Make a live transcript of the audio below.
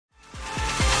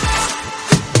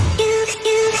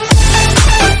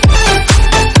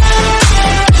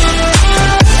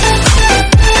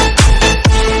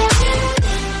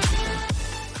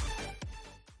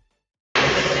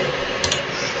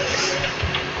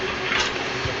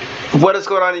What is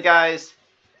going on, you guys?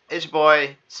 It's your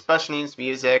boy, Special Needs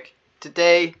Music.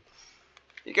 Today,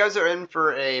 you guys are in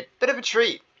for a bit of a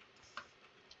treat.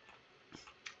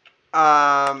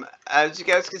 As you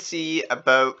guys can see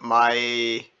about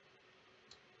my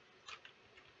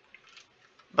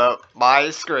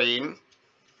screen,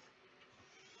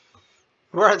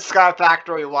 we're at Sky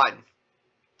Factory 1.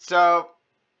 So,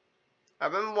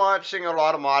 I've been watching a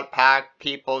lot of mod pack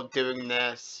people doing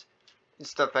this and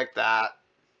stuff like that.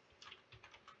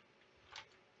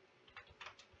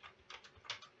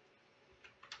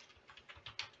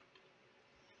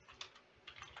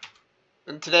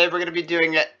 And today we're going to be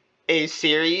doing a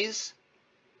series.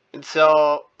 And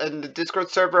so, in the Discord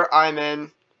server I'm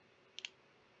in,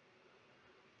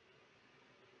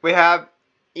 we have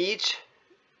each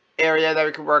area that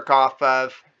we can work off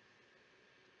of.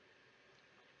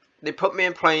 They put me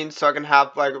in planes so I can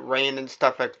have like rain and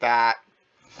stuff like that.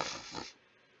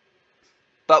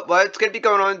 But what's going to be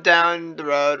going on down the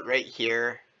road right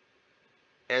here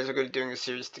is we're going to be doing a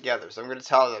series together. So I'm going to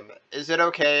tell them, is it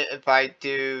okay if I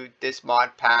do this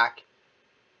mod pack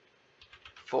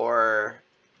for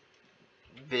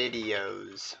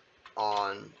videos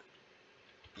on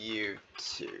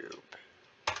YouTube?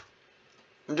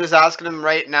 I'm just asking them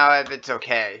right now if it's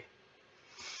okay,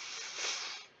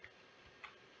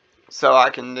 so I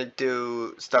can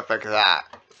do stuff like that.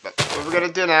 But what we're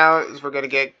gonna do now is we're gonna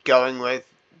get going with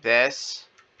this.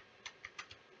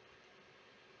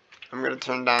 I'm gonna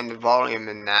turn down the volume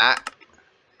in that.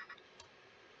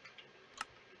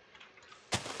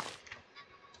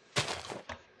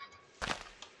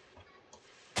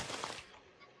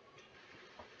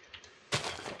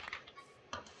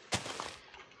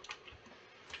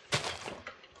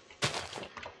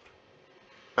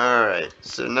 Alright,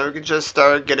 so now we can just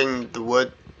start getting the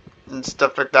wood and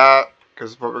stuff like that,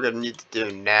 because what we're gonna need to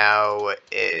do now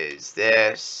is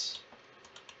this,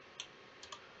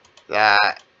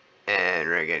 that, and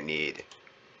we're gonna need.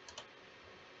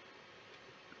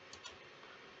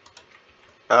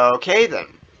 Okay then.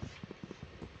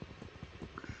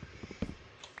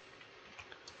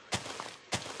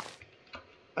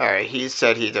 Alright, he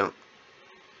said he don't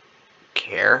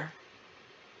care.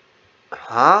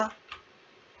 Huh?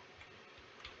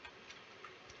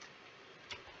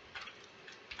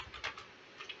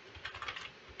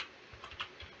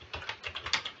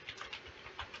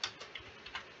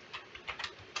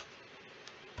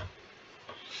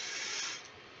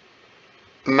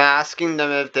 I'm asking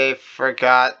them if they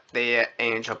forgot the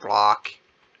angel block.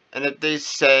 And if they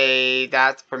say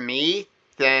that's for me,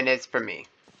 then it's for me.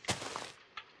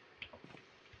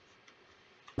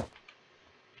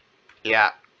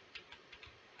 Yeah.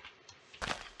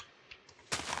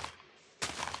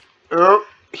 Oh,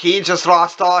 he just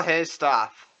lost all his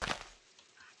stuff.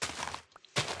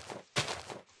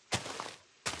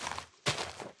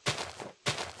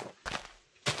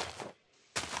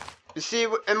 You see,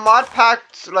 in mod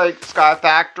packs like Sky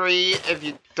Factory, if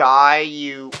you die,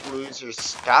 you lose your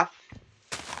stuff.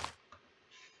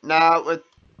 Now, with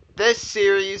this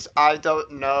series, I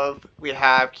don't know if we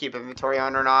have keep inventory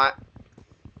on or not.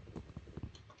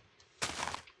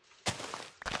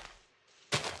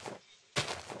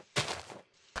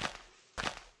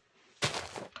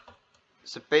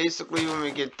 So basically, when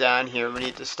we get down here, we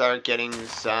need to start getting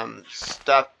some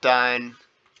stuff done.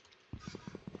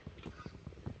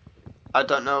 I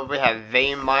don't know if we have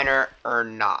vein miner or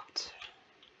not.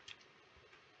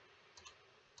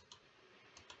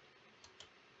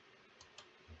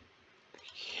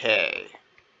 Okay.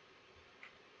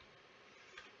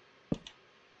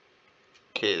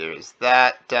 Okay, there's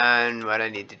that done. What I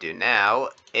need to do now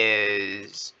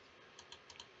is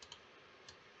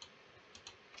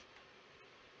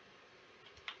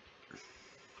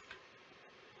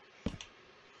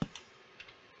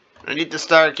I need to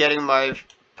start getting my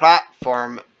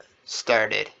platform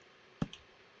started.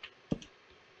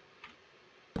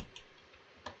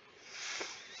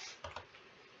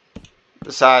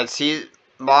 Besides,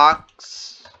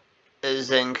 Mox is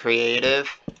in creative.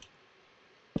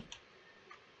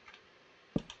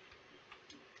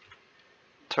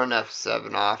 Turn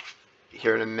F7 off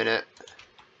here in a minute.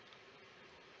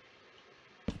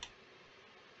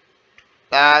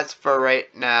 That's for right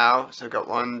now. So I've got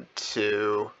 1,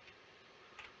 2.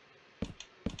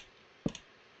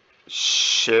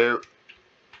 Shoot.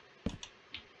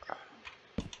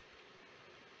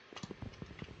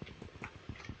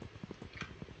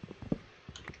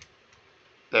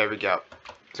 There we go.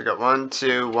 So I got 1,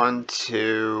 2, 1,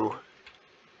 2.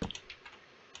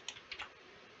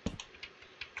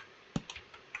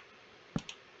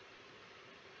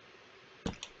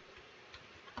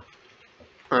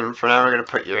 And for now, we're going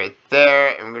to put you right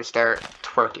there, and we're going to start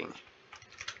twerking.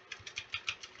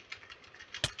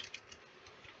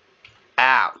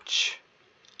 Ouch.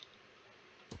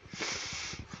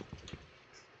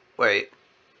 Wait.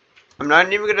 I'm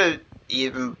not even going to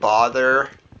even bother.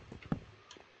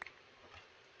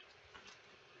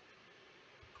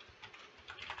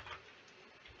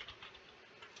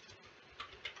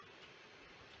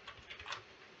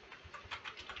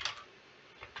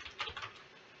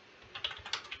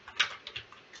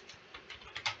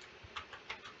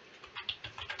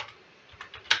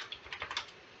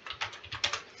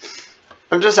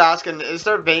 I'm just asking, is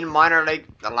there vein miner like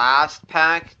the last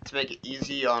pack to make it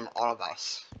easy on all of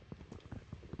us?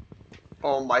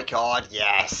 Oh my god,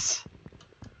 yes.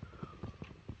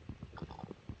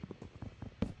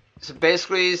 So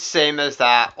basically same as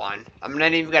that one. I'm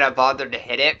not even gonna bother to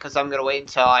hit it because I'm gonna wait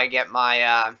until I get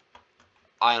my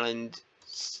island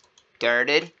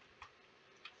started.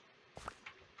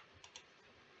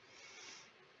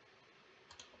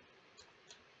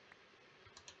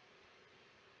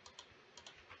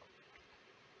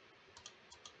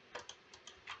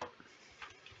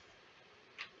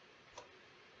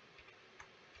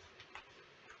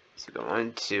 So go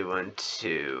 1, 2, 1,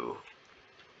 2.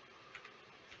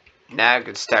 Now I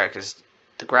can start because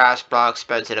the grass block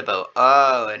spreads it about.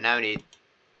 Oh, and now we need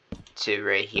 2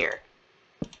 right here.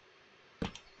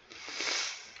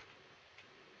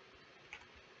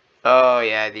 Oh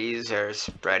yeah, these are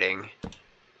spreading.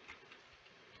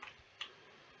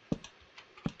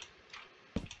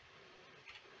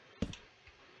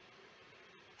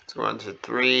 So 1, 2,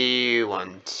 3,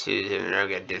 1, 2, and we're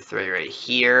gonna do 3 right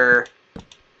here.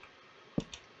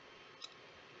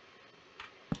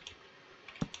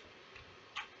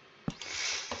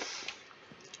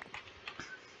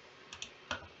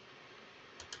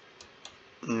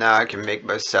 Now I can make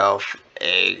myself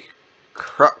a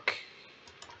crook.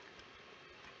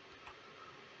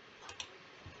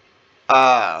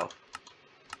 Oh.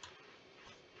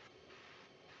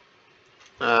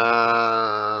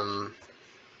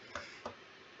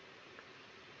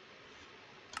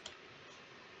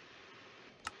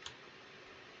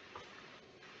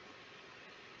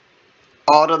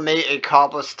 Automate a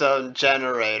cobblestone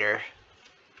generator.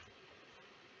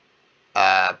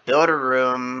 Build a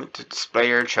room to display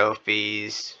your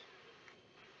trophies.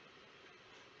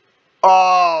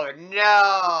 Oh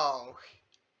no!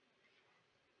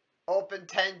 Open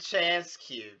 10 chance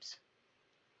cubes.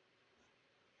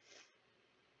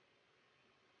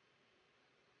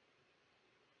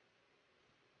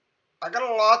 I got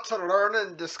a lot to learn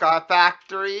in the Sky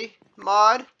Factory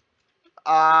mod.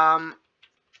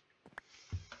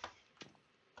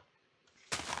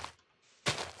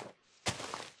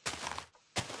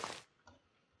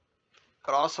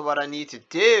 But also what I need to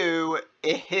do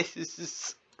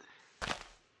is...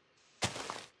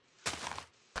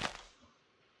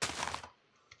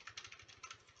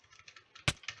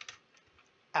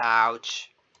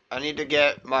 Ouch. I need to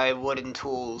get my wooden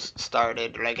tools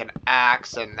started, like an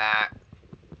axe and that.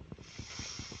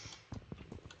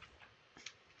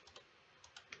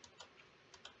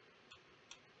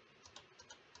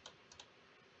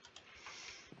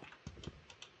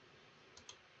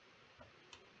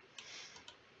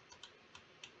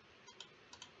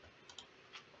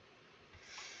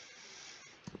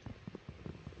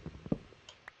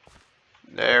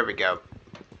 There we go.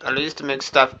 At least to make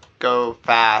stuff go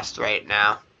fast right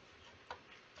now.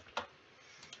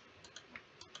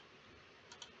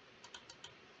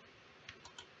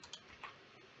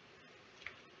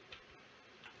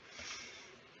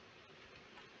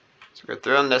 So we're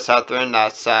throwing this out, throwing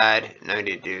that side. Now we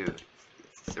need to do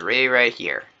 3 right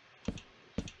here.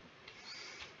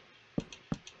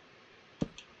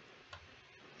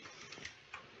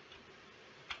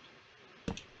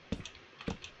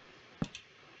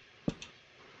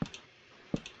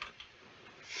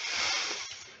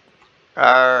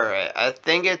 Alright, I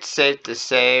think it's safe to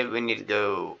say we need to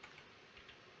go...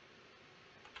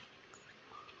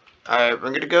 Alright,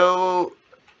 we're gonna go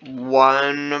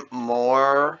 1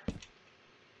 more.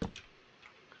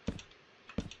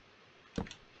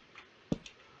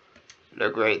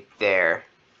 Look right there.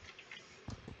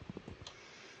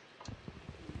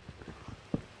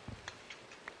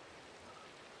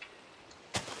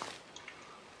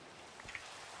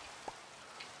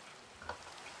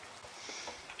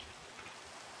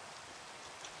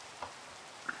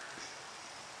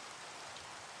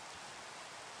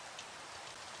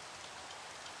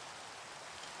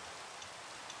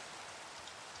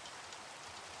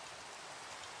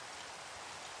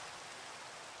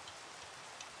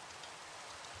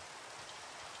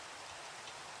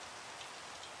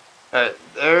 Alright,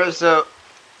 there's a...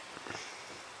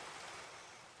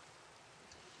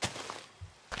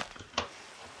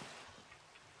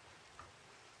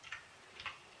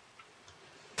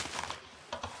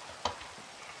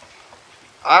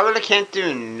 I really can't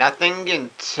do nothing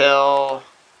until...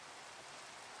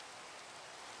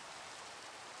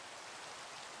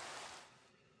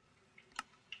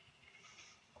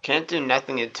 Can't do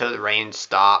nothing until the rain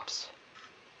stops.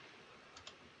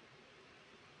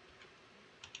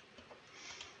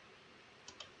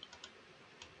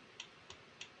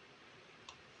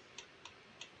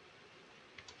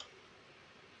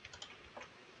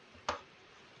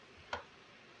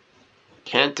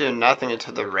 Can't do nothing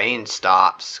until the rain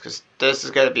stops, because this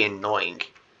is going to be annoying.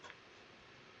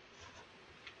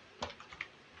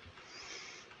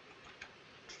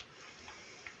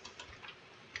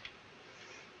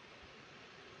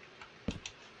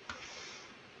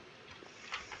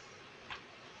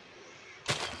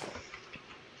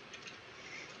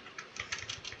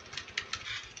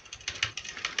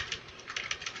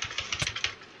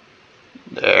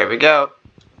 There we go.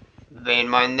 Vein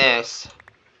mine this.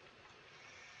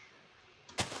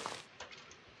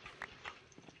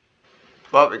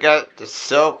 Well, we got the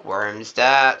silkworms,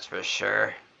 that's for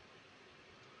sure.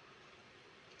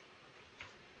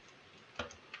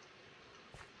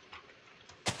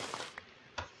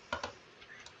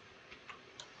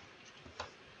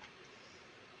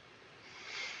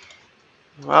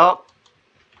 Well,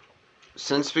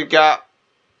 since we got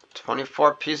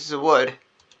 24 pieces of wood,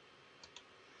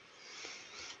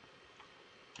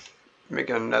 make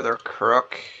another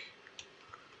crook.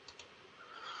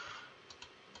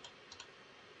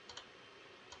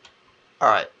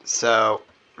 Alright, so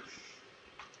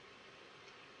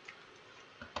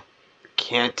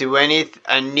can't do anything.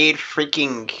 I need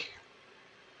freaking...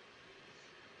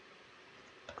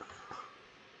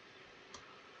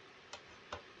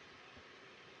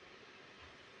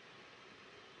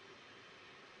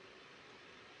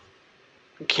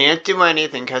 Can't do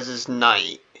anything because it's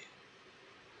night.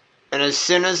 And as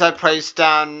soon as I place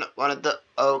down one of the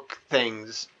oak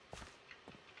things,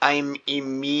 I'm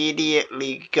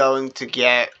immediately going to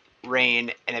get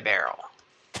rain in a barrel.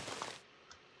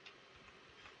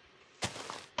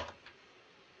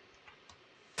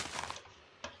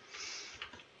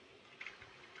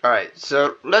 Alright,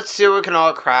 so let's see what we can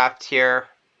all craft here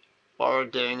while we're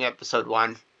doing episode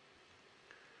 1.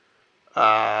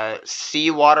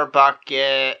 Seawater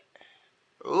bucket.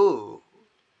 Ooh.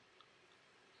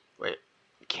 Wait.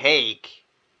 Cake.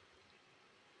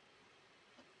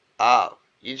 Oh,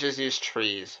 you just use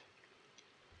trees.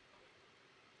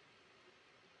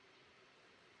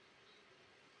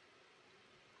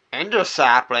 Ender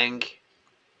sapling.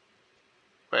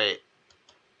 Wait.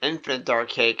 Infinite dark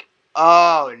cake.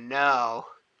 Oh no.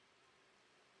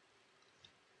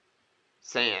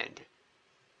 Sand.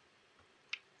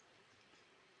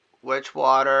 Witch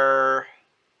water.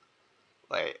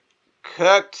 Wait.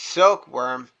 Cooked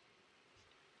silkworm.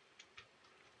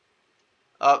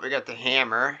 Oh, we got the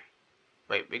hammer.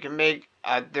 Wait, we can make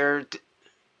other...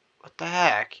 What the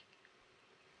heck?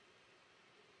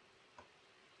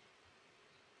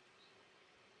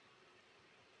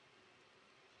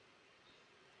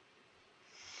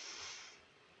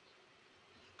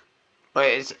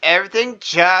 Wait, is everything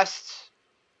just...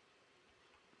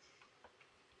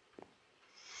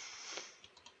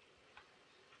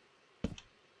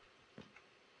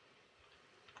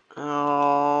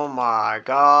 Oh my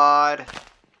god.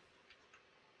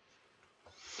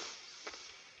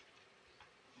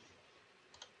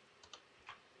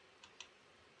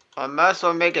 I might as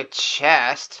well make a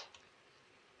chest.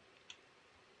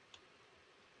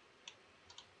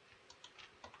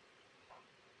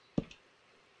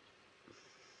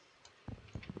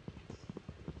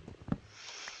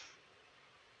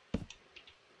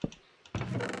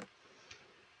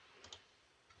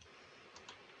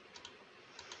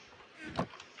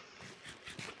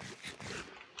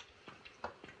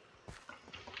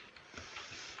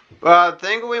 Well, I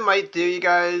think we might do, you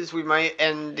guys, we might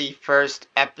end the first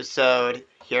episode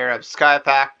here of Sky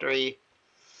Factory.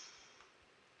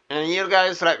 And you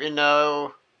guys let me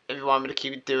know if you want me to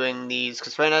keep doing these,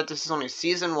 because right now this is only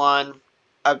Season 1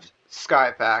 of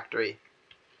Sky Factory.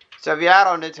 So if you add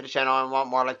on into the channel and want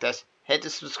more like this, hit the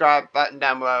subscribe button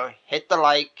down below, hit the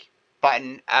like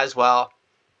button as well.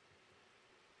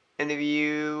 And if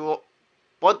you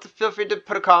want to, feel free to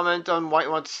put a comment on what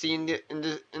you want to see in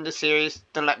the series,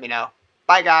 then let me know.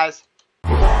 Bye guys!